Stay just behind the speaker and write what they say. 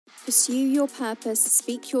Pursue your purpose,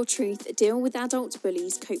 speak your truth, deal with adult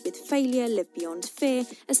bullies, cope with failure, live beyond fear,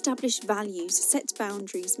 establish values, set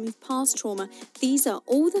boundaries, move past trauma. These are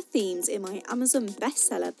all the themes in my Amazon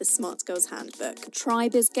bestseller, The Smart Girl's Handbook.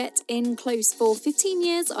 Tribers, get in close. For 15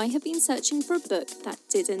 years, I have been searching for a book that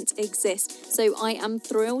didn't exist. So I am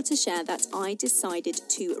thrilled to share that I decided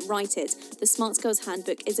to write it. The Smart Girl's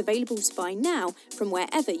Handbook is available to buy now from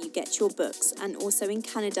wherever you get your books, and also in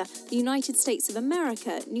Canada, the United States of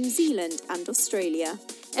America, New Zealand and Australia.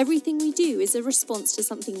 Everything we do is a response to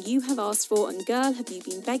something you have asked for, and girl, have you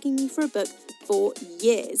been begging me for a book for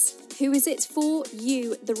years. Who is it for?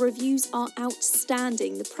 You. The reviews are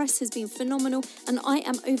outstanding, the press has been phenomenal, and I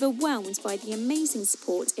am overwhelmed by the amazing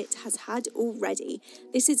support it has had already.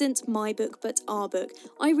 This isn't my book, but our book.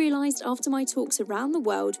 I realised after my talks around the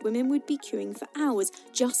world, women would be queuing for hours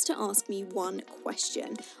just to ask me one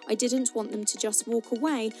question. I didn't want them to just walk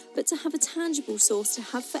away, but to have a tangible source to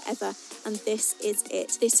have forever, and this is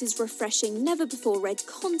it. This is refreshing, never before read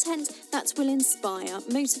content that will inspire,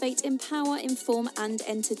 motivate, empower, inform and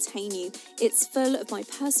entertain you. It's full of my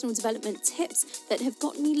personal development tips that have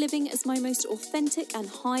got me living as my most authentic and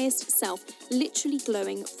highest self, literally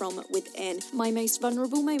glowing from within. My most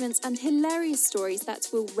vulnerable moments and hilarious stories that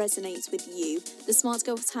will resonate with you. The Smart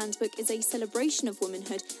Girl's Handbook is a celebration of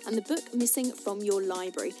womanhood and the book missing from your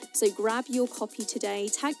library. So grab your copy today,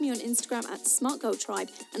 tag me on Instagram at Smart Girl Tribe,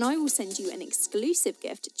 and I will send you an exclusive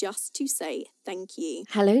gift just to say thank you.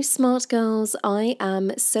 Hello, Smart Girls. I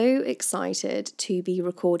am so excited to be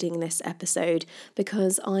recording this episode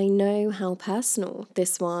because I know how personal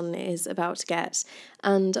this one is about to get,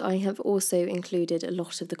 and I have also included a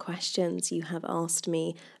lot of the questions you have asked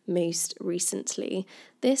me most recently.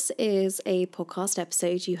 This is a podcast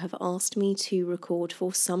episode you have asked me to record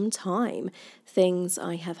for some time, things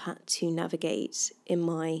I have had to navigate in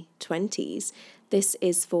my 20s. This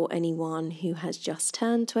is for anyone who has just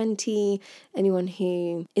turned 20, anyone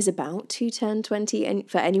who is about to turn 20,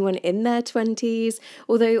 and for anyone in their 20s.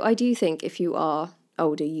 Although I do think if you are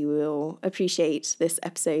older, you will appreciate this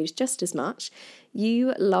episode just as much.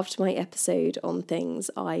 You loved my episode on things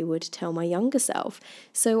I would tell my younger self,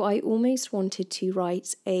 so I almost wanted to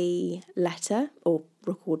write a letter or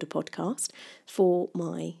record a podcast for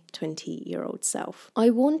my 20-year-old self. I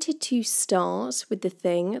wanted to start with the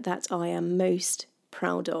thing that I am most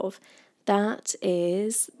proud of. That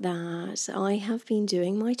is that I have been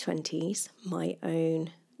doing my 20s my own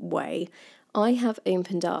way. I have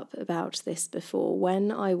opened up about this before.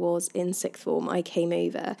 When I was in sixth form, I came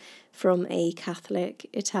over from a Catholic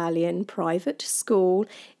Italian private school.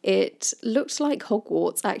 It looked like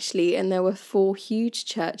Hogwarts, actually, and there were 4 huge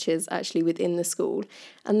churches actually within the school,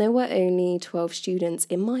 and there were only 12 students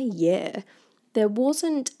in my year. There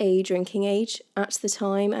wasn't a drinking age at the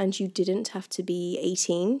time, and you didn't have to be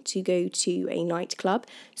 18 to go to a nightclub.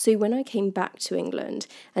 So when I came back to England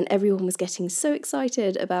and everyone was getting so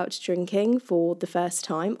excited about drinking for the first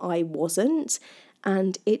time, I wasn't,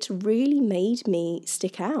 and it really made me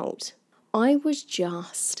stick out. I was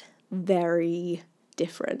just very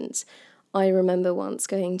different. I remember once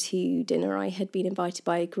going to dinner. I had been invited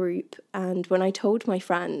by a group, and when I told my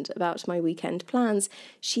friend about my weekend plans,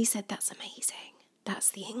 she said, "That's amazing. That's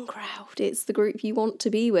the in crowd. It's the group you want to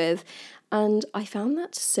be with." And I found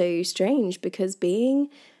that so strange because being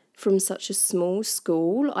from such a small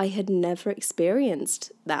school, I had never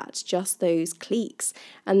experienced that, just those cliques.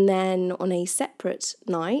 And then on a separate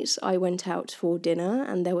night, I went out for dinner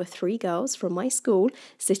and there were 3 girls from my school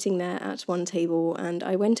sitting there at one table, and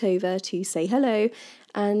I went over to say hello,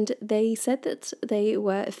 and they said that they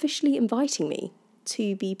were officially inviting me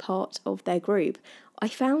to be part of their group. I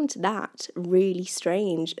found that really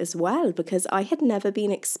strange as well because I had never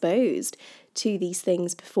been exposed to these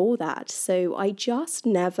things before that. So I just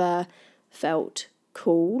never felt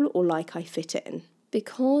cool or like I fit in.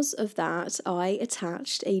 Because of that, I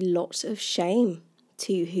attached a lot of shame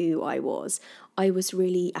to who I was. I was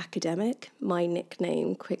really academic. My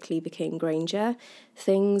nickname quickly became Granger.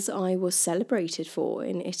 Things I was celebrated for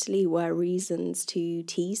in Italy were reasons to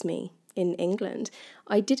tease me in England.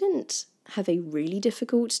 I didn't have a really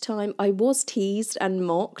difficult time. I was teased and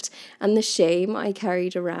mocked, and the shame I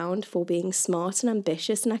carried around for being smart and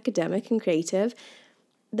ambitious and academic and creative,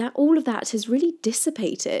 that all of that has really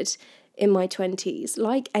dissipated in my 20s.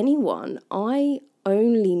 Like anyone, I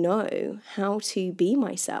only know how to be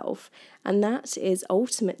myself, and that is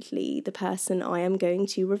ultimately the person I am going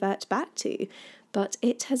to revert back to. But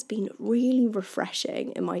it has been really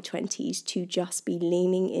refreshing in my 20s to just be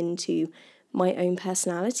leaning into my own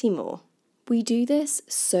personality more. We do this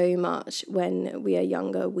so much when we are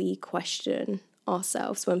younger. We question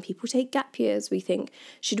ourselves. When people take gap years, we think,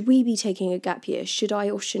 should we be taking a gap year? Should I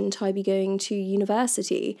or shouldn't I be going to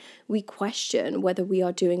university? We question whether we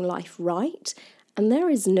are doing life right, and there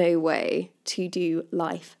is no way to do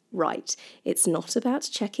life right. It's not about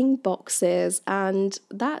checking boxes, and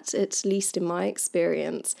that, at least in my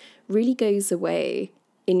experience, really goes away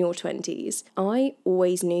in your 20s. I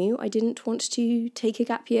always knew I didn't want to take a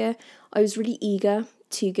gap year. I was really eager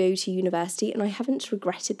to go to university, and I haven't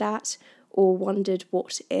regretted that or wondered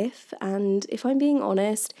what if. And if I'm being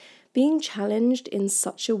honest, being challenged in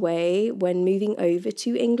such a way when moving over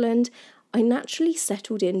to England, I naturally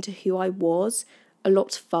settled into who I was a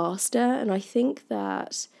lot faster, and I think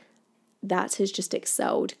that has just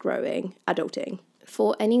excelled growing, adulting.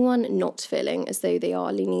 For anyone not feeling as though they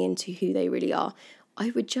are leaning into who they really are,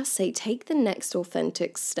 I would just say take the next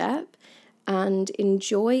authentic step and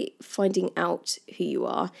enjoy finding out who you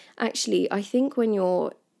are. Actually, I think when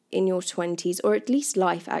you're in your 20s, or at least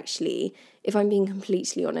life actually, if I'm being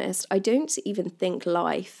completely honest, I don't even think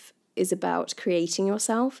life is about creating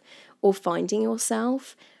yourself or finding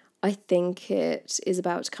yourself. I think it is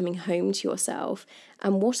about coming home to yourself.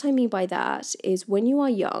 And what I mean by that is when you are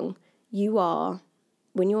young,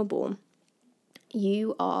 when you are born,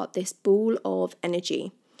 you are this ball of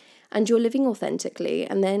energy and you're living authentically.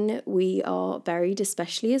 And then we are buried,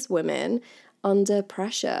 especially as women, under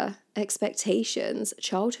pressure, expectations,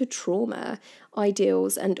 childhood trauma,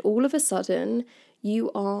 ideals, and all of a sudden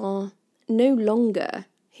you are no longer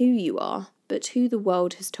who you are, but who the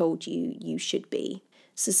world has told you you should be.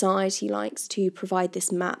 Society likes to provide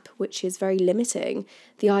this map, which is very limiting.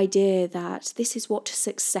 The idea that this is what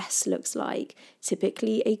success looks like,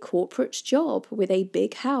 typically a corporate job with a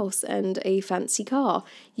big house and a fancy car.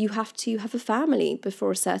 You have to have a family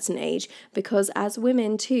before a certain age, because as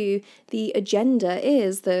women too, the agenda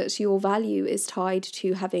is that your value is tied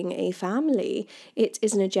to having a family. It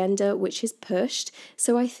is an agenda which is pushed.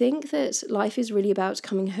 So I think that life is really about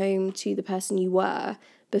coming home to the person you were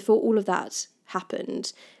before all of that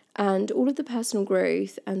happened, and all of the personal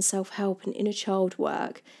growth and self-help and inner child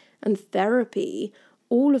work and therapy,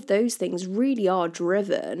 all of those things really are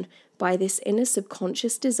driven by this inner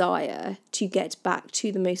subconscious desire to get back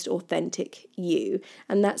to the most authentic you,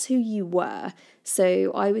 and that's who you were.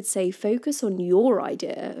 So I would say focus on your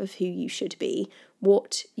idea of who you should be,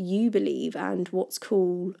 what you believe and what's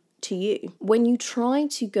cool to you. When you try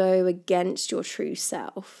to go against your true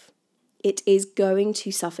self, it is going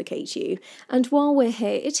to suffocate you. And while we're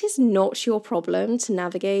here, it is not your problem to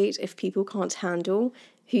navigate if people can't handle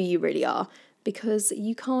who you really are, because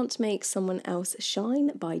you can't make someone else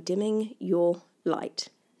shine by dimming your light.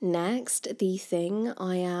 Next, the thing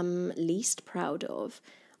I am least proud of.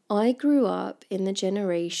 I grew up in the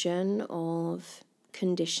generation of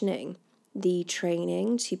conditioning, the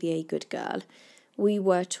training to be a good girl. We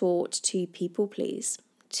were taught to people please,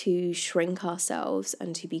 to shrink ourselves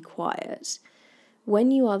and to be quiet.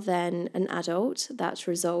 When you are then an adult, that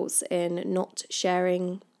results in not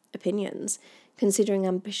sharing opinions, considering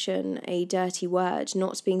ambition a dirty word,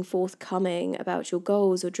 not being forthcoming about your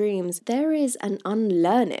goals or dreams. There is an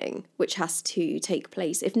unlearning which has to take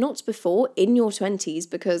place, if not before, in your 20s,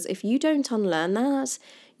 because if you don't unlearn that,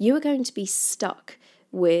 you are going to be stuck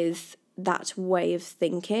with that way of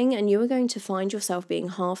thinking, and you are going to find yourself being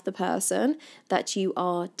half the person that you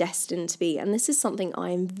are destined to be. And this is something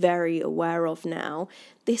I am very aware of now.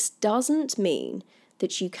 This doesn't mean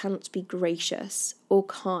that you cannot be gracious or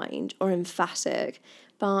kind or emphatic,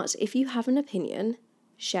 but if you have an opinion,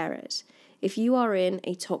 share it. If you are in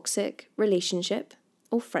a toxic relationship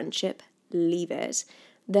or friendship, leave it.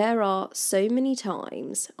 There are so many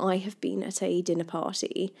times I have been at a dinner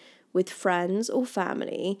party with friends or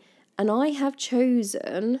family, and I have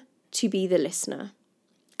chosen to be the listener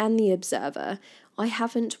and the observer. I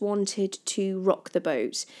haven't wanted to rock the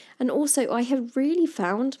boat. And also, I have really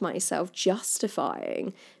found myself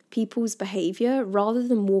justifying people's behaviour rather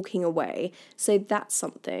than walking away. So that's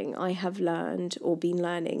something I have learned or been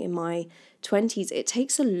learning in my 20s. It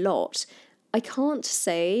takes a lot. I can't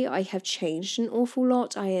say I have changed an awful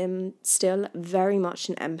lot. I am still very much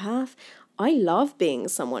an empath. I love being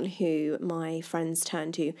someone who my friends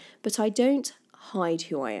turn to, but I don't hide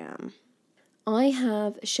who I am. I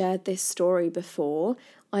have shared this story before.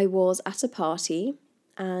 I was at a party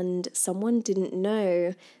and someone didn't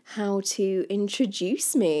know how to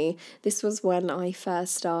introduce me. This was when I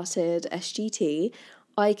first started SGT.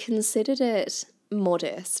 I considered it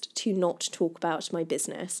modest to not talk about my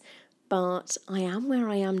business, But I am where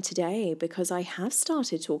I am today because I have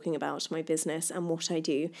started talking about my business and what I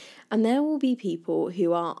do. And there will be people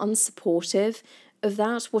who are unsupportive of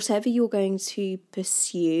that, whatever you're going to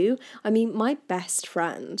pursue. I mean, my best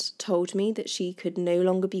friend told me that she could no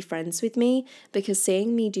longer be friends with me because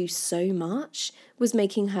seeing me do so much was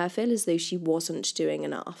making her feel as though she wasn't doing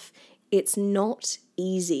enough. It's not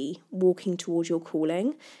easy walking toward your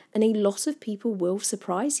calling, and a lot of people will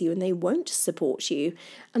surprise you and they won't support you.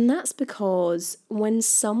 And that's because when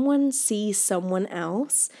someone sees someone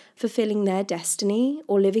else fulfilling their destiny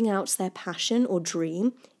or living out their passion or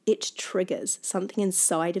dream, it triggers something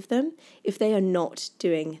inside of them if they are not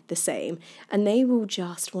doing the same. And they will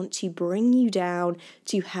just want to bring you down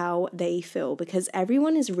to how they feel because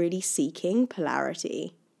everyone is really seeking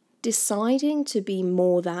polarity. Deciding to be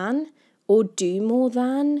more than or do more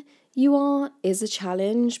than you are is a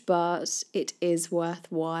challenge, but it is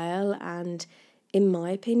worthwhile and, in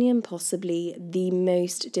my opinion, possibly the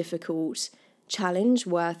most difficult challenge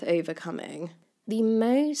worth overcoming. The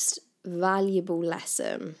most valuable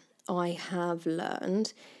lesson I have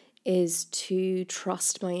learned is to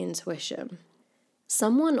trust my intuition.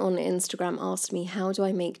 Someone on Instagram asked me, how do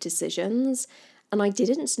I make decisions? And I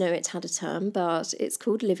didn't know it had a term, but it's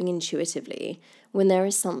called living intuitively. When there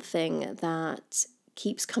is something that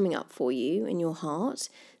keeps coming up for you in your heart,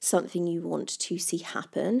 something you want to see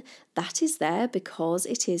happen, that is there because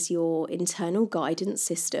it is your internal guidance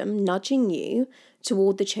system nudging you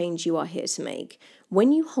toward the change you are here to make.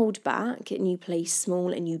 When you hold back and you play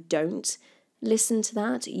small and you don't listen to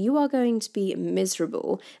that, you are going to be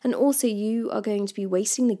miserable. And also you are going to be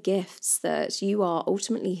wasting the gifts that you are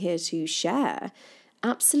ultimately here to share.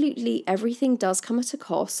 Absolutely everything does come at a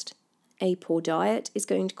cost. A poor diet is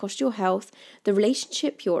going to cost your health. The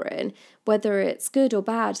relationship you're in, whether it's good or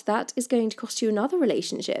bad, that is going to cost you another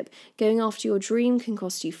relationship. Going after your dream can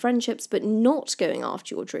cost you friendships, but not going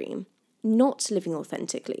after your dream, not living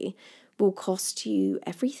authentically, will cost you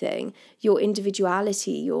everything. Your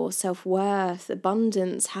individuality, your self-worth,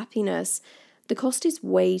 abundance, happiness. The cost is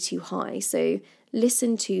way too high. So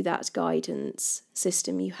listen to that guidance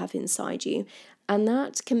system you have inside you. And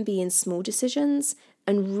that can be in small decisions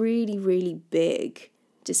and really, really big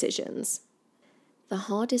decisions. The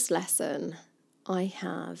hardest lesson I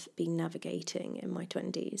have been navigating in my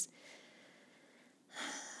 20s,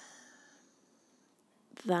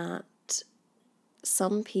 that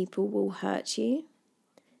some people will hurt you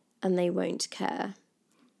and they won't care.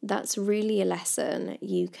 That's really a lesson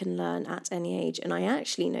you can learn at any age. And I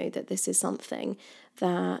actually know that this is something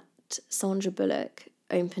that Sandra Bullock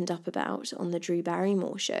opened up about on the Drew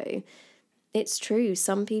Barrymore show. It's true,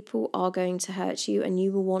 some people are going to hurt you and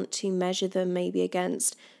you will want to measure them maybe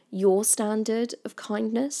against your standard of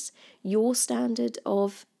kindness, your standard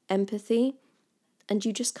of empathy, and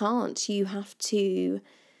you just can't. You have to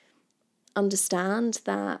understand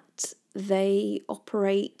that they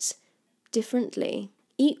operate differently.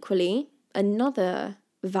 Equally, another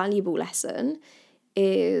valuable lesson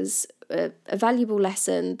is a valuable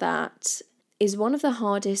lesson that is one of the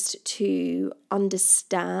hardest to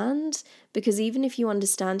understand, because even if you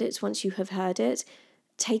understand it once you have heard it,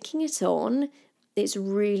 taking it on, it's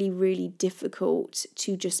really, really difficult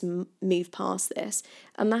to just move past this.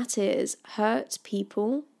 And that is hurt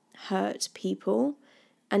people,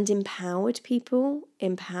 and empowered people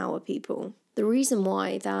empower people. The reason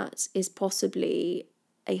why that is possibly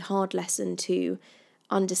a hard lesson to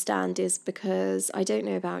understand is because I don't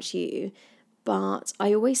know about you, but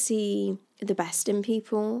I always see the best in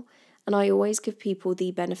people and I always give people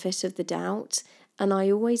the benefit of the doubt and I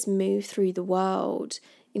always move through the world.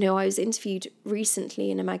 You know, I was interviewed recently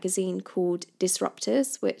in a magazine called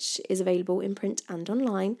Disruptors, which is available in print and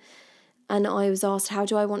online, and I was asked, how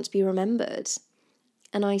do I want to be remembered?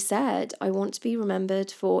 And I said, I want to be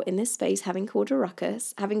remembered for, in this space, having caused a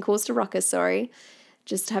ruckus,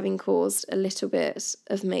 just having caused a little bit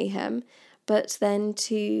of mayhem, but then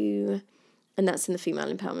and that's in the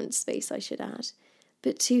female empowerment space, I should add,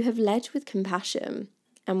 but to have led with compassion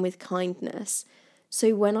and with kindness.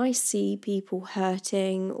 So when I see people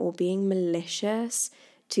hurting or being malicious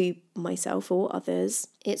to myself or others,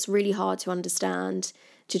 it's really hard to understand,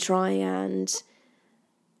 to try and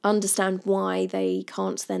understand why they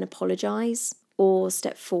can't then apologise or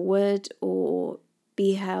step forward or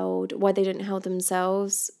be held, why they don't hold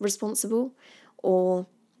themselves responsible or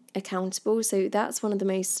accountable. So that's one of the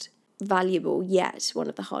most valuable, yet one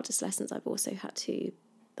of the hardest lessons I've also had to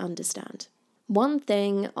understand. One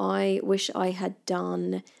thing I wish I had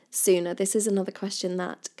done sooner, this is another question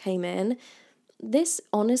that came in. This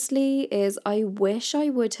honestly is, I wish I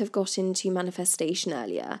would have got into manifestation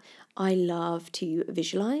earlier. I love to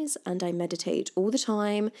visualize and I meditate all the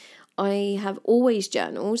time. I have always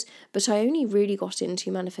journaled, but I only really got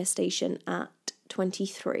into manifestation at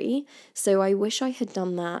 23. So I wish I had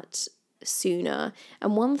done that sooner.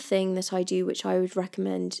 And one thing that I do, which I would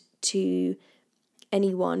recommend to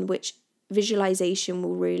anyone, which visualization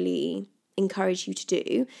will really encourage you to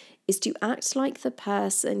do, is to act like the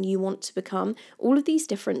person you want to become. All of these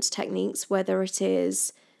different techniques, whether it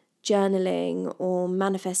is journaling or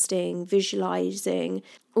manifesting, visualizing,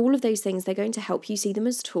 all of those things, they're going to help you see them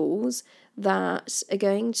as tools that are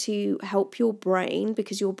going to help your brain,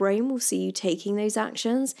 because your brain will see you taking those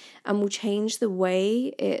actions and will change the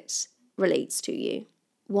way it relates to you.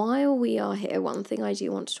 While we are here, one thing I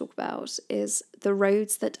do want to talk about is the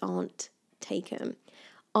roads that aren't taken.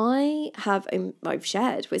 I've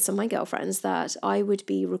shared with some of my girlfriends that I would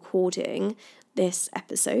be recording this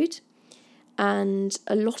episode, and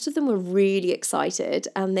a lot of them were really excited,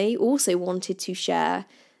 and they also wanted to share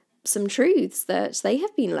some truths that they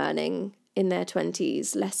have been learning in their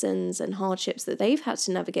 20s, lessons and hardships that they've had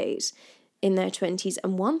to navigate in their 20s.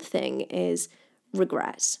 And one thing is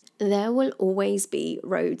regret. There will always be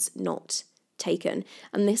roads not taken.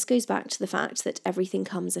 And this goes back to the fact that everything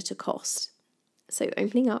comes at a cost. So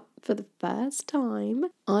opening up for the first time,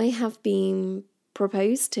 I have been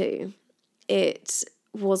proposed to. It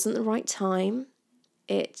wasn't the right time.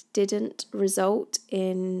 It didn't result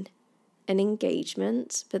in an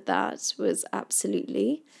engagement, but that was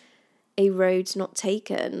absolutely a road not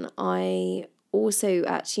taken. I also,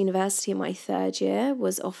 at university in my third year,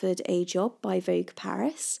 was offered a job by Vogue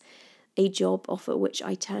Paris, a job offer which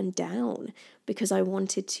I turned down because I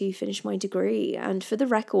wanted to finish my degree. And for the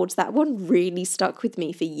record, that one really stuck with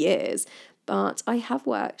me for years. But I have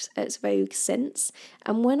worked at Vogue since,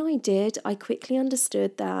 and when I did, I quickly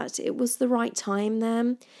understood that it was the right time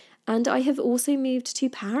then. And I have also moved to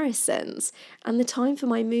Paris since, and the time for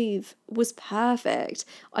my move was perfect.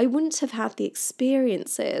 I wouldn't have had the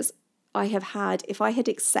experiences I have had if I had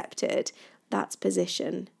accepted that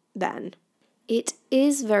position then. It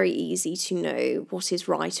is very easy to know what is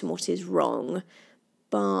right and what is wrong,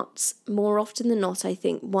 but more often than not, I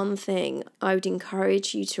think one thing I would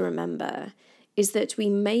encourage you to remember is that we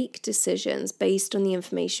make decisions based on the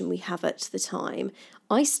information we have at the time.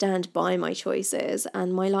 I stand by my choices,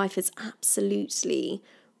 and my life has absolutely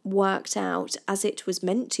worked out as it was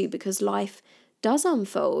meant to, because life does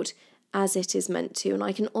unfold as it is meant to. And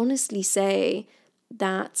I can honestly say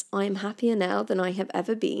that I'm happier now than I have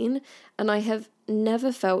ever been, and I have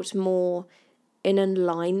never felt more in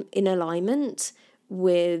alignment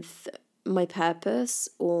with my purpose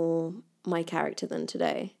or my character than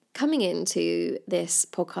today. Coming into this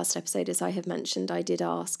podcast episode, as I have mentioned, I did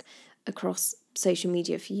ask across social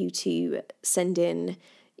media for you to send in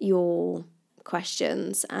your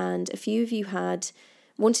questions, and a few of you had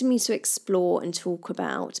wanted me to explore and talk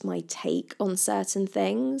about my take on certain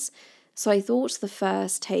things. So I thought the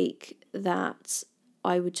first take that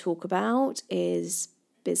I would talk about is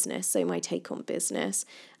business, so my take on business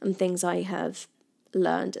and things I have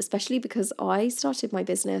learned, especially because I started my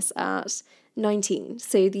business at 19,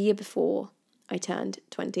 so the year before I turned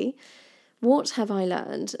 20. What have I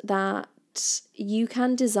learned? That you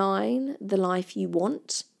can design the life you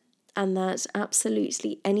want, and that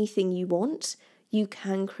absolutely anything you want, you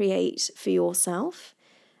can create for yourself,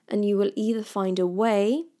 and you will either find a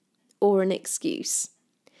way or an excuse.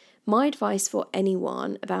 My advice for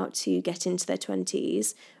anyone about to get into their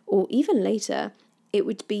 20s, or even later, it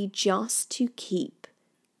would be just to keep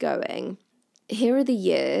going. Here are the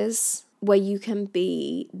years where you can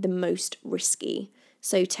be the most risky.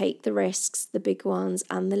 So take the risks, the big ones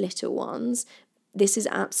and the little ones. This is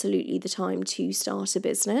absolutely the time to start a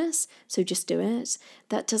business, so just do it.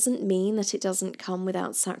 That doesn't mean that it doesn't come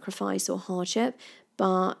without sacrifice or hardship,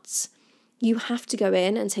 but you have to go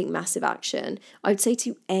in and take massive action. I would say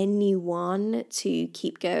to anyone to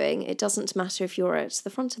keep going. It doesn't matter if you're at the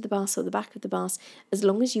front of the bus or the back of the bus, as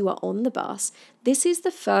long as you are on the bus. This is the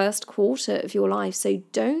first quarter of your life, so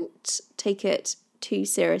don't take it too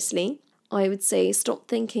seriously. I would say stop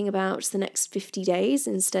thinking about the next 50 days,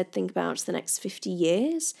 instead think about the next 50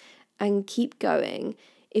 years and keep going.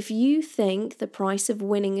 If you think the price of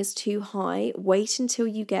winning is too high, wait until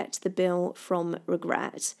you get the bill from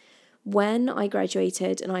regret. When I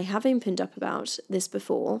graduated, and I have opened up about this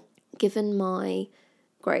before, given my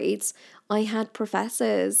grades, I had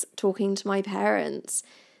professors talking to my parents,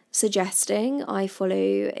 suggesting I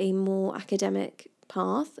follow a more academic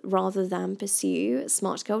path rather than pursue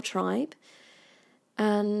Smart Girl Tribe.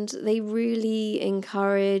 And they really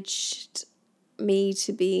encouraged me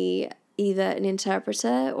to be either an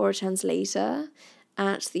interpreter or a translator.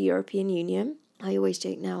 at the European Union. I always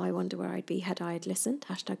joke now, I wonder where I'd be had I had listened,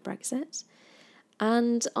 #Brexit.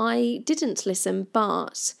 And I didn't listen,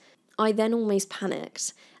 but I then almost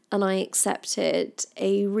panicked and I accepted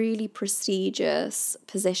a really prestigious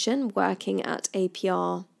position working at a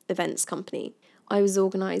PR events company. I was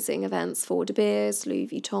organising events for De Beers, Louis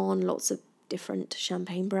Vuitton, lots of different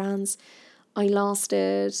champagne brands. I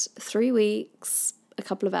lasted 3 weeks, a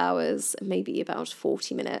couple of hours, maybe about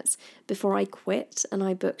 40 minutes before I quit, and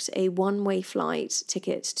I booked a one-way flight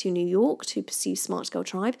ticket to New York to pursue Smart Girl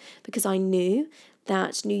Tribe because I knew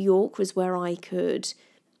that New York was where I could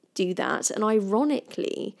do that. And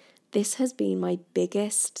ironically, this has been my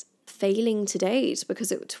biggest failing to date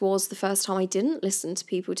because it was the first time I didn't listen to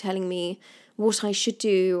people telling me what I should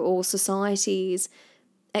do or society's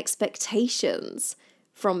expectations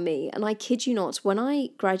from me. And I kid you not, when I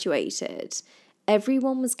graduated,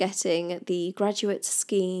 everyone was getting the graduate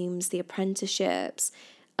schemes, the apprenticeships,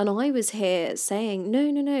 and I was here saying,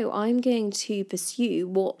 no, I'm going to pursue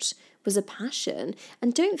what was a passion.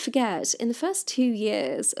 And don't forget, in the first 2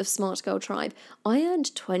 years of Smart Girl Tribe, I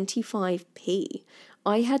earned 25p.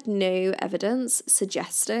 I had no evidence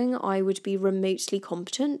suggesting I would be remotely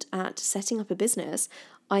competent at setting up a business.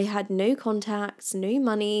 I had no contacts, no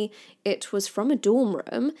money. It was from a dorm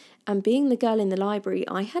room, and being the girl in the library,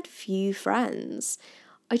 I had few friends.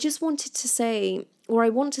 I just wanted to say, or I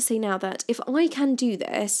want to say now, that if I can do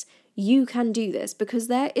this, you can do this, because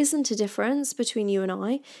there isn't a difference between you and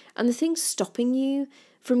I. And the thing stopping you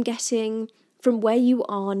from getting from where you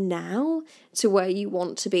are now to where you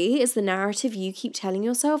want to be is the narrative you keep telling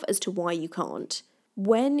yourself as to why you can't.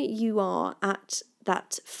 When you are at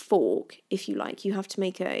that fork, if you like, you have to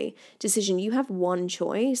make a decision. You have one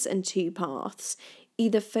choice and two paths.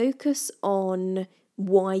 Either focus on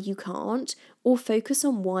why you can't or focus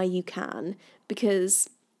on why you can, because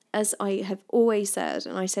as I have always said,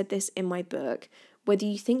 and I said this in my book, whether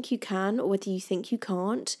you think you can or whether you think you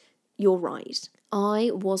can't, you're right.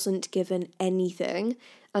 I wasn't given anything,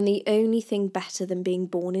 and the only thing better than being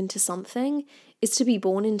born into something is to be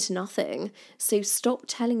born into nothing. So stop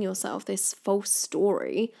telling yourself this false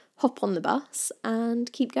story, hop on the bus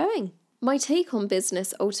and keep going. My take on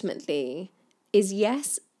business ultimately is,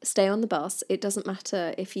 yes, stay on the bus. It doesn't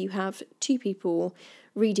matter if you have 2 people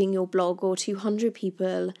reading your blog or 200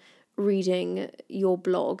 people reading your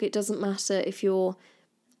blog. It doesn't matter if you're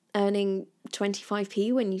earning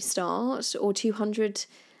 25p when you start or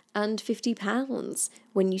 £250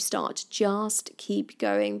 when you start. Just keep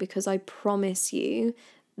going, because I promise you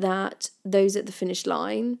that those at the finish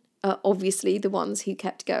line are obviously the ones who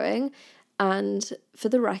kept going. And for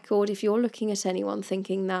the record, if you're looking at anyone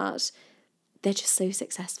thinking that they're just so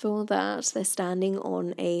successful, that they're standing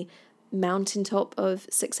on a mountaintop of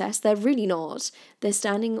success, they're really not. They're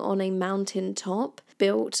standing on a mountaintop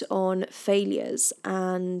built on failures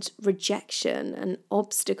and rejection and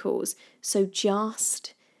obstacles. So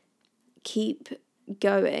just keep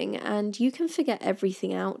going, and you can figure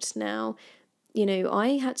everything out now. You know,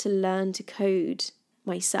 I had to learn to code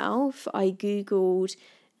myself. I Googled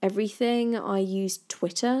everything. I used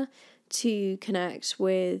Twitter to connect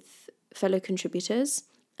with fellow contributors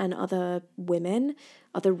and other women,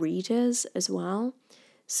 other readers as well.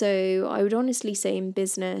 So I would honestly say in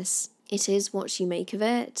business, it is what you make of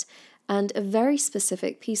it. And a very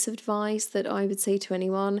specific piece of advice that I would say to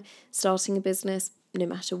anyone starting a business, no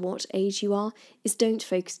matter what age you are, is don't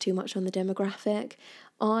focus too much on the demographic.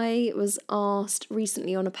 I was asked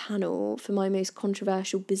recently on a panel for my most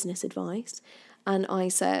controversial business advice, and I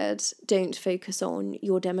said, don't focus on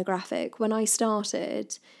your demographic. When I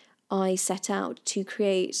started, I set out to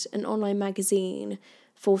create an online magazine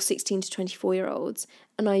for 16 to 24-year-olds,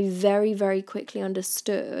 and I very, very quickly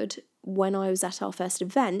understood when I was at our first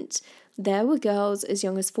event, there were girls as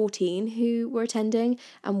young as 14 who were attending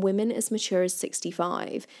and women as mature as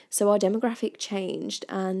 65. So our demographic changed,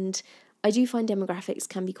 and I do find demographics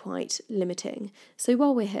can be quite limiting. So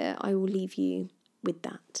while we're here, I will leave you with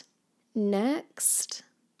that. Next,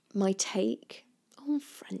 my take on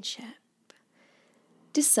friendship.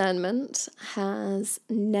 Discernment has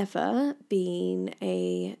never been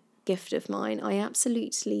a gift of mine. I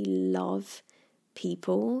absolutely love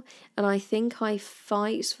people, and I think I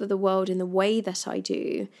fight for the world in the way that I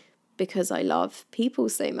do because I love people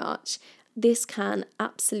so much. This can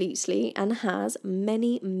absolutely, and has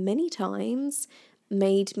many, many times,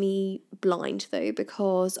 made me blind though,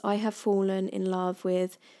 because I have fallen in love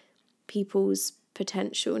with people's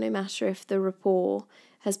potential, no matter if the rapport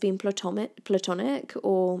has been platonic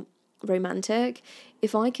or romantic.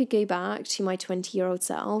 If I could go back to my 20-year-old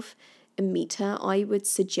self and meet her, I would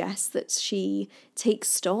suggest that she take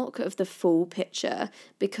stock of the full picture,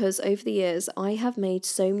 because over the years I have made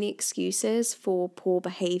so many excuses for poor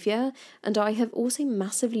behaviour, and I have also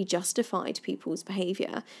massively justified people's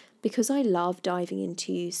behaviour because I love diving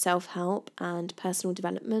into self-help and personal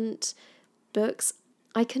development books.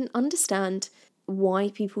 I can understand why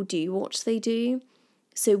people do what they do.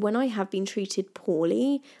 So when I have been treated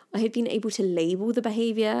poorly, I have been able to label the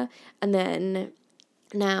behaviour, and then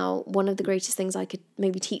now one of the greatest things I could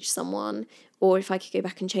maybe teach someone, or if I could go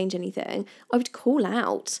back and change anything, I would call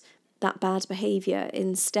out that bad behaviour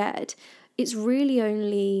instead. It's really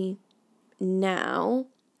only now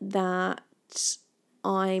that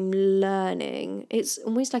I'm learning, it's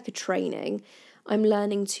almost like a training, I'm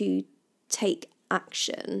learning to take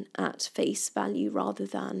action at face value rather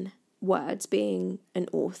than words. Being an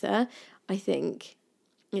author, I think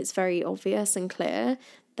it's very obvious and clear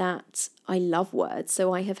that I love words,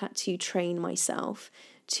 so I have had to train myself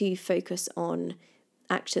to focus on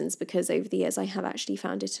actions, because over the years I have actually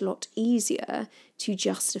found it a lot easier to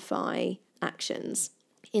justify actions.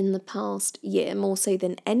 In the past year, more so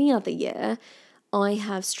than any other year, I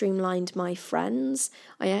have streamlined my friends.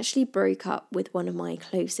 I actually broke up with one of my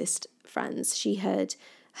closest friends. She had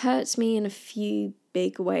hurt me in a few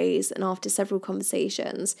big ways, and after several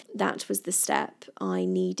conversations, that was the step I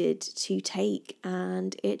needed to take,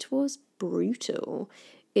 and it was brutal.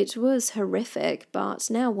 It was horrific, but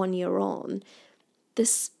now 1 year on, the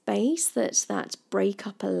space that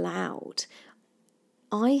breakup allowed,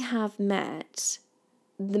 I have met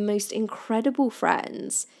the most incredible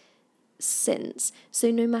friends since.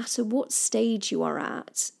 So no matter what stage you are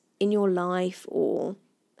at in your life, or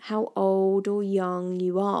how old or young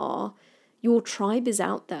you are, your tribe is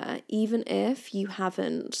out there, even if you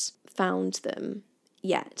haven't found them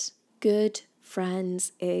yet. Good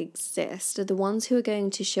friends exist. Are the ones who are going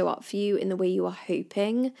to show up for you in the way you are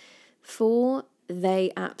hoping for.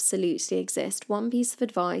 They absolutely exist. One piece of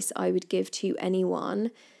advice I would give to anyone,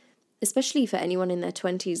 especially for anyone in their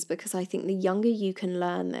 20s, because I think the younger you can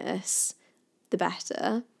learn this, the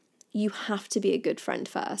better. You have to be a good friend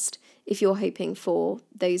first if you're hoping for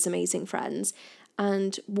those amazing friends.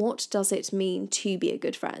 And what does it mean to be a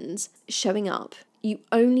good friend? Showing up. You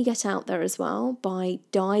only get out there as well by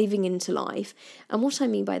diving into life. And what I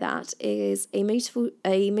mean by that is a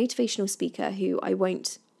motivational speaker who I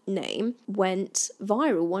won't name went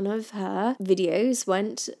viral. One of her videos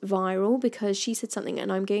went viral because she said something,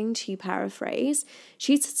 and I'm going to paraphrase.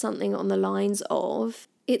 She said something on the lines of,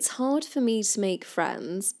 "It's hard for me to make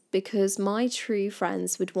friends because my true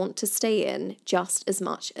friends would want to stay in just as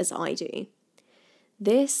much as I do."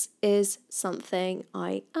 This is something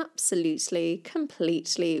I absolutely,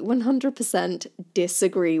 completely, 100%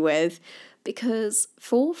 disagree with, because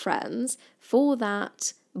for friends, for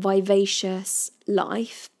that vivacious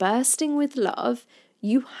life bursting with love,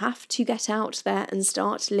 you have to get out there and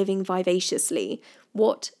start living vivaciously.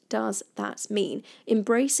 What does that mean?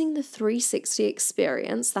 Embracing the 360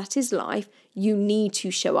 experience that is life. You need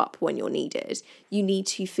to show up when you're needed. You need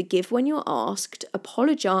to forgive when you're asked,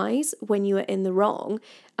 apologize when you are in the wrong,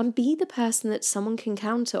 and be the person that someone can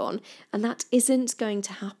count on. And that isn't going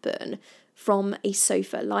to happen from a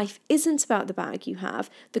sofa. Life isn't about the bag you have,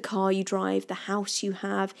 the car you drive, the house you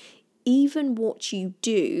have. Even what you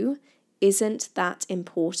do isn't that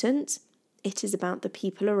important. It is about the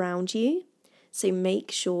people around you. So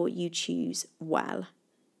make sure you choose well.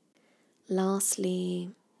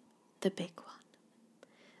 Lastly, the big one.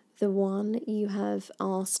 The one you have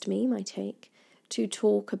asked me, my take, to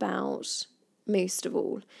talk about most of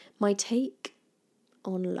all. My take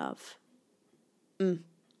on love.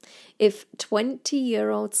 If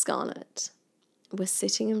 20-year-old Scarlett was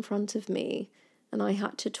sitting in front of me and I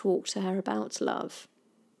had to talk to her about love,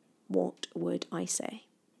 what would I say?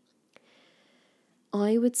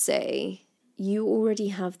 I would say, you already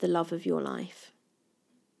have the love of your life.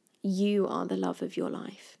 You are the love of your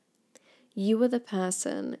life. You are the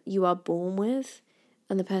person you are born with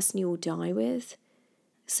and the person you will die with.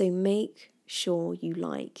 So make sure you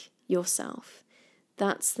like yourself.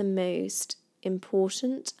 That's the most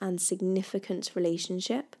important and significant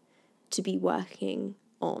relationship to be working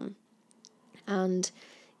on. And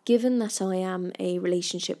given that I am a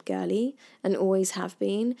relationship girly and always have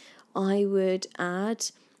been, I would add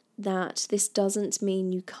that this doesn't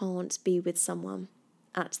mean you can't be with someone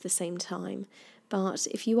at the same time. But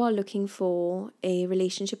if you are looking for a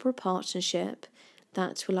relationship or a partnership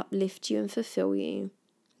that will uplift you and fulfill you,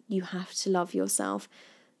 you have to love yourself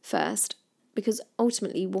first. Because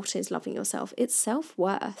ultimately, what is loving yourself? It's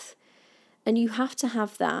self-worth. And you have to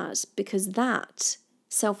have that, because that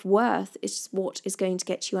Self-worth is what is going to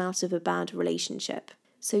get you out of a bad relationship.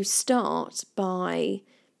 So start by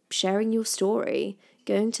sharing your story,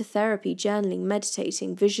 going to therapy, journaling,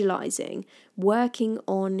 meditating, visualizing, working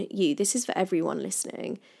on you. This is for everyone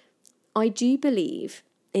listening. I do believe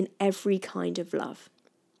in every kind of love.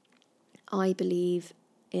 I believe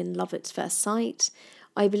in love at first sight.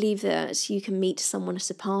 I believe that you can meet someone at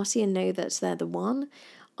a party and know that they're the one.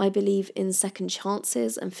 I believe in second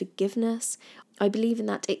chances and forgiveness. I believe in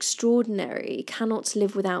that extraordinary, cannot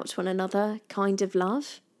live without one another kind of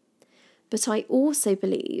love. But I also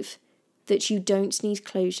believe that you don't need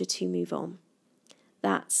closure to move on.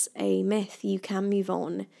 That's a myth. You can move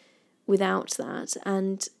on without that.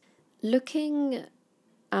 And looking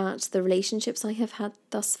at the relationships I have had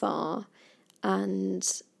thus far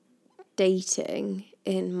and dating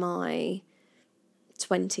in my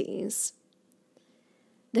 20s,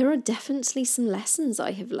 there are definitely some lessons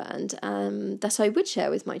I have learned that I would share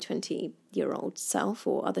with my 20-year-old self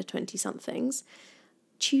or other 20-somethings.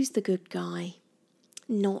 Choose the good guy,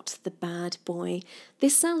 not the bad boy.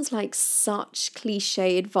 This sounds like such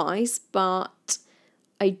cliche advice, but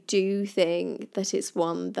I do think that it's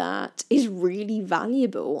one that is really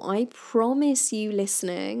valuable. I promise you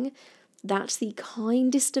listening that the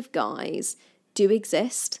kindest of guys do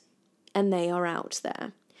exist and they are out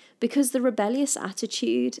there. Because the rebellious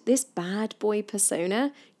attitude, this bad boy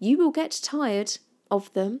persona, you will get tired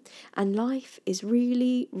of them, and life is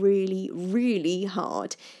really, really, really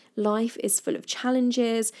hard. Life is full of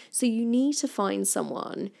challenges, so you need to find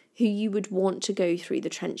someone who you would want to go through the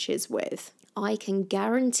trenches with. I can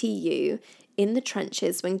guarantee you, in the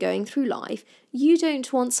trenches when going through life, you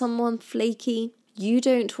don't want someone flaky. You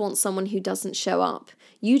don't want someone who doesn't show up.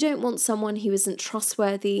 You don't want someone who isn't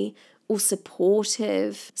trustworthy or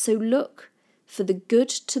supportive. So look for the good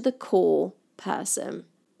to the core person.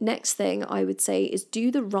 Next thing I would say is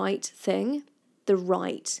do the right thing the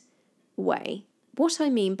right way. What I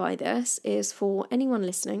mean by this is, for anyone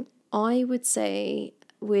listening, I would say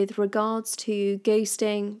with regards to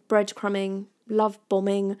ghosting, breadcrumbing, love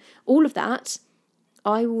bombing, all of that,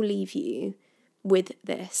 I will leave you with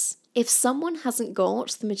this. If someone hasn't got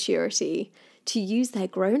the maturity to use their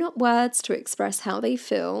grown-up words to express how they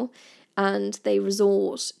feel, and they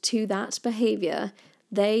resort to that behaviour,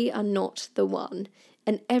 they are not the one.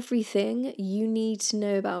 And everything you need to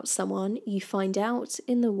know about someone, you find out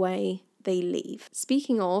in the way they leave.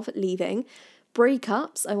 Speaking of leaving,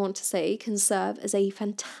 breakups, I want to say, can serve as a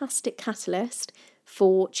fantastic catalyst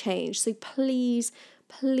for change. So please,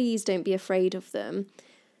 please don't be afraid of them.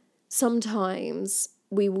 Sometimes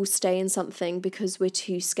we will stay in something because we're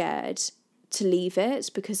too scared to leave it,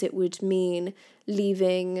 because it would mean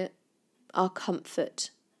leaving our comfort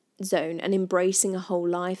zone and embracing a whole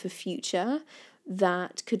life, a future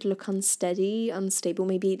that could look unsteady, unstable,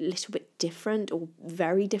 maybe a little bit different or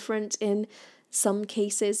very different in some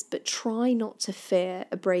cases, but try not to fear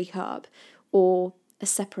a breakup or a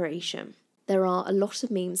separation. There are a lot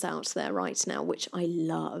of memes out there right now, which I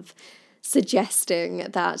love, suggesting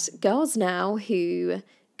that girls now who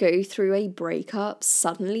go through a breakup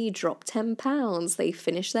suddenly drop 10 pounds, they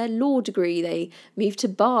finish their law degree, they move to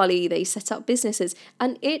Bali, they set up businesses,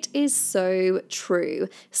 and it is so true.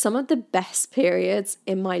 Some of the best periods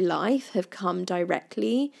in my life have come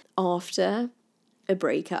directly after a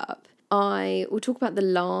breakup. I will talk about the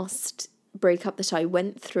last breakup that I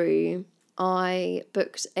went through. I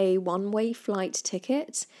booked a one-way flight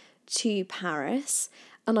ticket to Paris,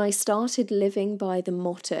 and I started living by the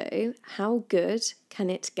motto, how good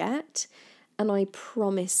can it get? And I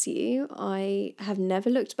promise you, I have never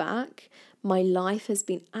looked back. My life has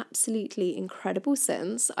been absolutely incredible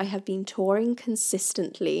since. I have been touring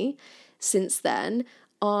consistently since then.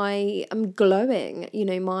 I am glowing. You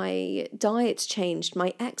know, my diet's changed,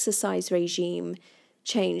 my exercise regime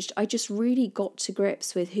changed. I just really got to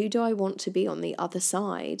grips with who do I want to be on the other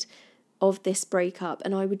side of this breakup.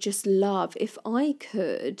 And I would just love, if I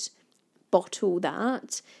could bottle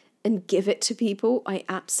that and give it to people, I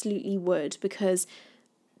absolutely would, because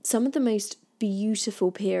some of the most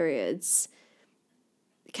beautiful periods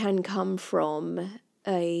can come from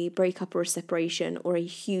a breakup or a separation or a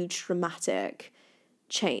huge dramatic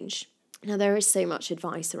change. Now, there is so much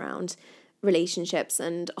advice around relationships,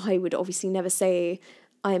 and I would obviously never say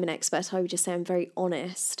I am an expert. I would just say I'm very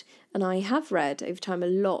honest. And I have read over time a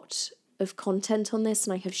lot of content on this,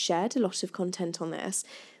 and I have shared a lot of content on this.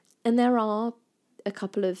 And there are a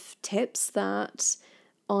couple of tips that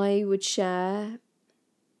I would share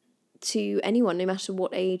to anyone, no matter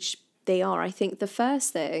what age they are. I think the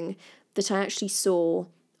first thing that I actually saw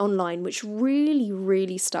online, which really,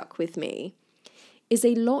 really stuck with me, is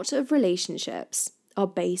a lot of relationships are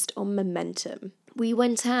based on momentum. We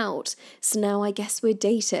went out, so now I guess we're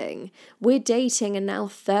dating. We're dating and now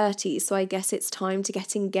 30, so I guess it's time to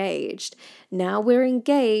get engaged. Now we're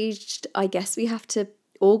engaged, I guess we have to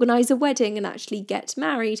organise a wedding and actually get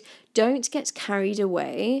married. Don't get carried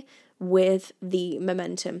away with the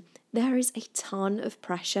momentum. There is a ton of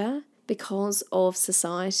pressure because of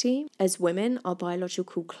society as women, our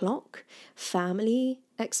biological clock, family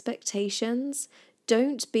expectations.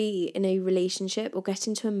 Don't be in a relationship or get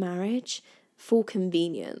into a marriage for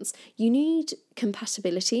convenience. You need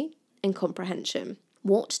compatibility and comprehension.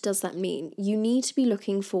 What does that mean? You need to be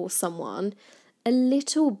looking for someone a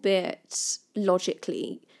little bit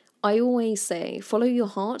logically. I always say, follow your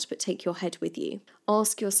heart, but take your head with you.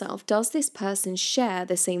 Ask yourself, does this person share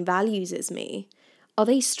the same values as me? Are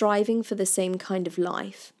they striving for the same kind of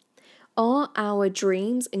life? Are our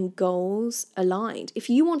dreams and goals aligned? If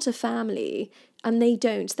you want a family and they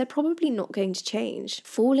don't, they're probably not going to change.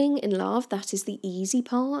 Falling in love, that is the easy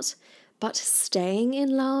part, but staying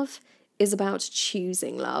in love is about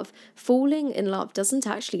choosing love. Falling in love doesn't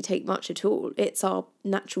actually take much at all. It's our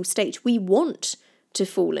natural state. We want to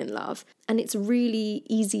fall in love, and it's really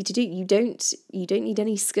easy to do. You don't need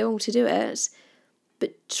any skill to do it,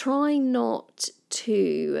 but try not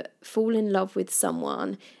to fall in love with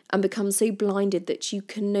someone and become so blinded that you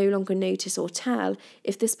can no longer notice or tell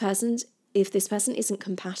if this person isn't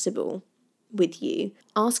compatible with you.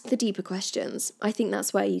 Ask the deeper questions. I think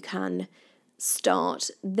that's where you can start.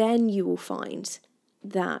 Then you will find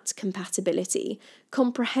that compatibility.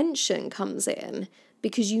 Comprehension comes in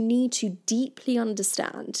because you need to deeply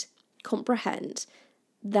understand, comprehend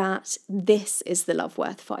that this is the love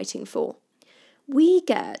worth fighting for. We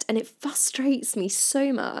get, and it frustrates me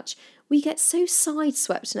so much, we get so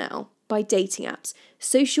sideswept now by dating apps,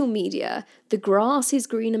 social media, the grass is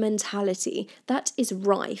greener mentality that is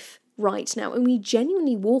rife right now. And we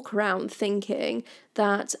genuinely walk around thinking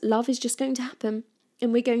that love is just going to happen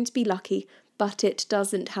and we're going to be lucky, but it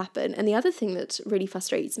doesn't happen. And the other thing that really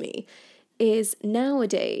frustrates me is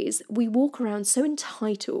nowadays we walk around so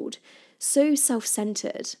entitled, so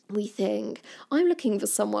self-centered. We think, I'm looking for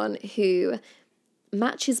someone who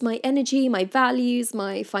matches my energy, my values,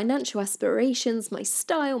 my financial aspirations, my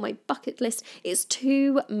style, my bucket list. It's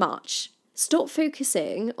too much. Stop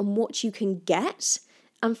focusing on what you can get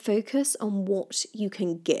and focus on what you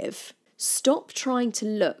can give. Stop trying to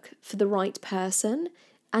look for the right person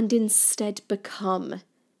and instead become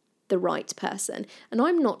the right person. And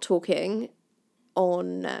I'm not talking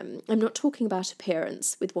about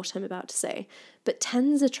appearance with what I'm about to say, but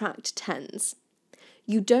tens attract tens.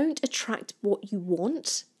 You don't attract what you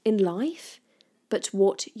want in life, but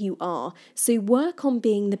what you are. So work on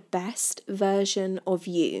being the best version of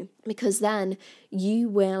you, because then you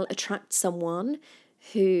will attract someone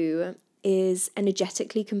who is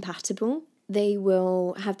energetically compatible. They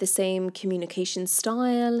will have the same communication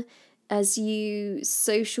style as you.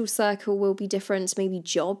 Social circle will be different. Maybe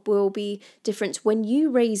job will be different. When you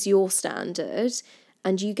raise your standard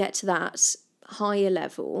and you get to that higher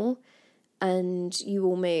level, and you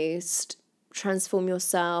almost transform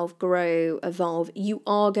yourself, grow, evolve, you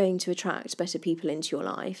are going to attract better people into your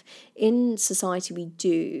life. In society, we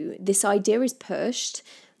do. This idea is pushed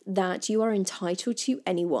that you are entitled to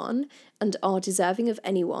anyone and are deserving of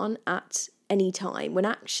anyone at any time, when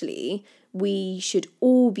actually we should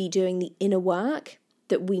all be doing the inner work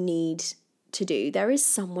that we need to do. There is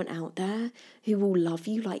someone out there who will love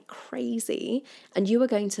you like crazy, and you are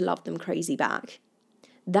going to love them crazy back.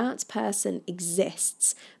 That person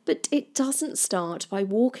exists, but it doesn't start by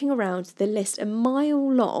walking around the list a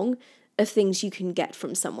mile long of things you can get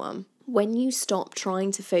from someone. When you stop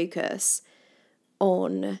trying to focus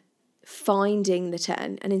on finding the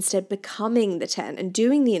 10 and instead becoming the 10 and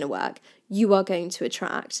doing the inner work, you are going to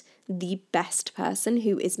attract the best person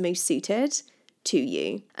who is most suited to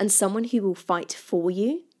you, and someone who will fight for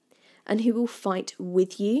you and who will fight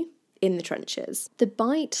with you in the trenches. The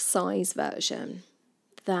bite-size version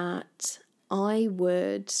that I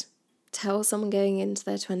would tell someone going into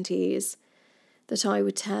their 20s, that I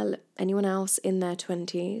would tell anyone else in their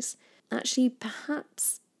 20s, actually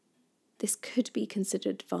perhaps this could be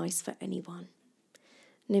considered advice for anyone,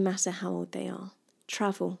 no matter how old they are.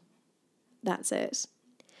 Travel. That's it.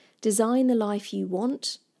 Design the life you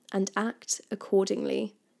want and act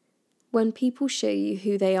accordingly. When people show you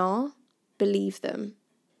who they are, believe them.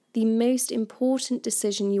 The most important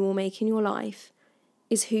decision you will make in your life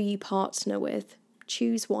is who you partner with.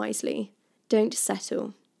 Choose wisely. Don't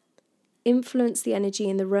settle. Influence the energy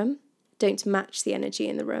in the room. Don't match the energy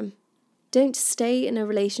in the room. Don't stay in a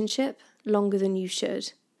relationship longer than you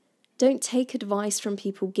should. Don't take advice from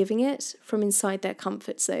people giving it from inside their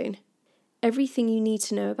comfort zone. Everything you need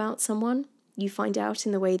to know about someone, you find out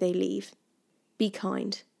in the way they leave. Be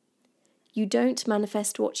kind. You don't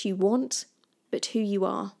manifest what you want, but who you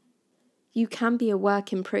are. You can be a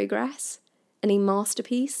work in progress and a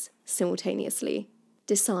masterpiece simultaneously.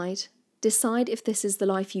 Decide. Decide if this is the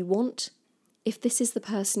life you want, if this is the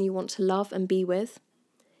person you want to love and be with,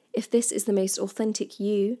 if this is the most authentic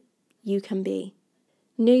you can be.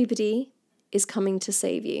 Nobody is coming to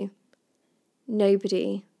save you.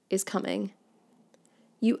 Nobody is coming.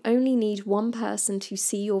 You only need one person to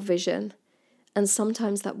see your vision, and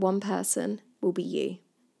sometimes that one person will be you.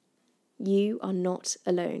 You are not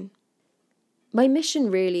alone. My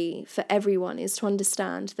mission really for everyone is to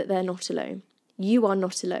understand that they're not alone. You are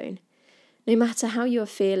not alone. No matter how you are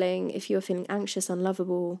feeling, if you are feeling anxious,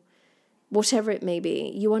 unlovable, whatever it may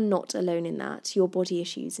be, you are not alone in that. Your body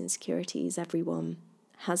issues, insecurities, everyone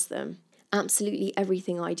has them. Absolutely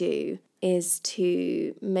everything I do is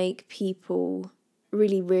to make people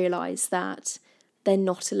really realise that they're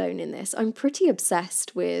not alone in this. I'm pretty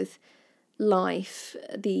obsessed with life,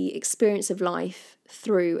 the experience of life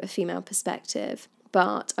through a female perspective.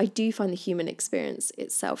 But I do find the human experience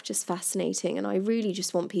itself just fascinating. And I really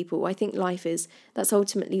just want people, I think that's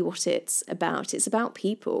ultimately what it's about. It's about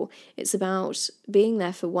people. It's about being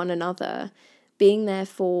there for one another, being there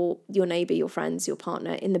for your neighbour, your friends, your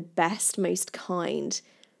partner in the best, most kind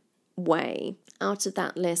way. Out of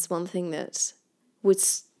that list, one thing that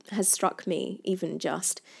has struck me, even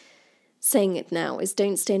just saying it now, is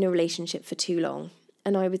don't stay in a relationship for too long.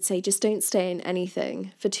 And I would say just don't stay in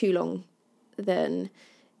anything for too long,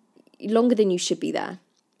 longer than you should be there,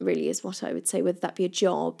 really is what I would say, whether that be a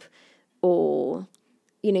job or,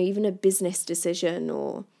 even a business decision,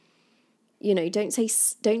 or, don't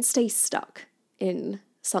stay stuck in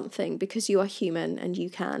something, because you are human and you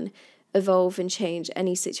can evolve and change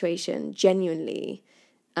any situation genuinely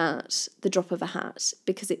at the drop of a hat,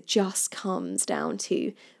 because it just comes down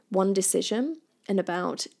to one decision and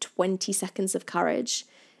about 20 seconds of courage.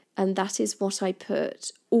 And that is what I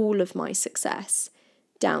put all of my success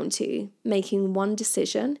down to, making one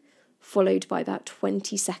decision followed by about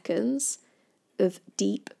 20 seconds of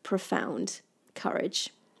deep, profound courage.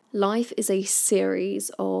 Life is a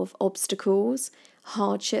series of obstacles,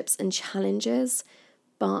 hardships, and challenges,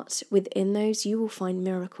 but within those you will find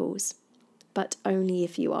miracles, but only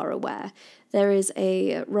if you are aware. There is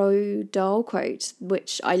a Roald Dahl quote,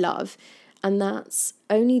 which I love, and that's,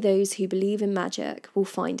 only those who believe in magic will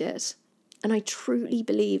find it. And I truly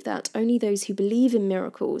believe that only those who believe in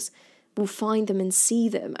miracles will find them and see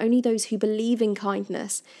them. Only those who believe in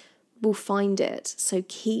kindness will find it. So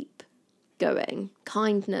keep going.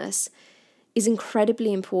 Kindness is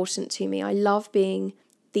incredibly important to me. I love being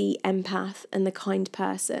the empath and the kind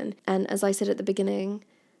person. And as I said at the beginning,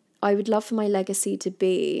 I would love for my legacy to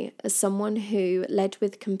be as someone who led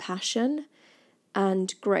with compassion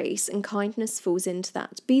and grace, and kindness falls into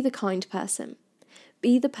that. Be the kind person.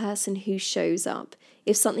 Be the person who shows up.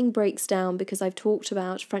 If something breaks down, because I've talked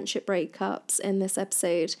about friendship breakups in this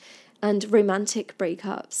episode and romantic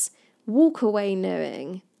breakups, walk away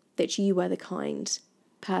knowing that you were the kind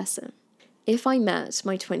person. If I met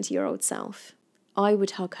my 20-year-old self, I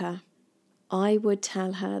would hug her. I would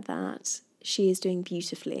tell her that she is doing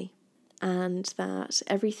beautifully and that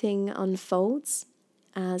everything unfolds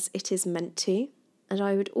as it is meant to. And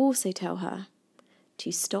I would also tell her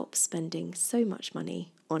to stop spending so much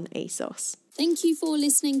money on ASOS. Thank you for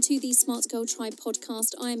listening to the Smart Girl Tribe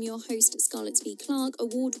podcast. I am your host, Scarlett V. Clark,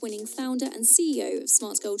 award-winning founder and CEO of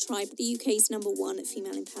Smart Girl Tribe, the UK's #1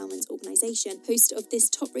 female empowerment organisation, host of this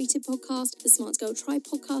top-rated podcast, the Smart Girl Tribe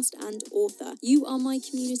podcast, and author. You are my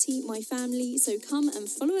community, my family, so come and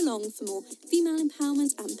follow along for more female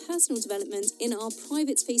empowerment and personal development in our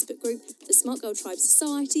private Facebook group, the Smart Girl Tribe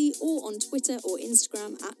Society, or on Twitter or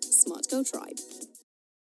Instagram at Smart Girl Tribe.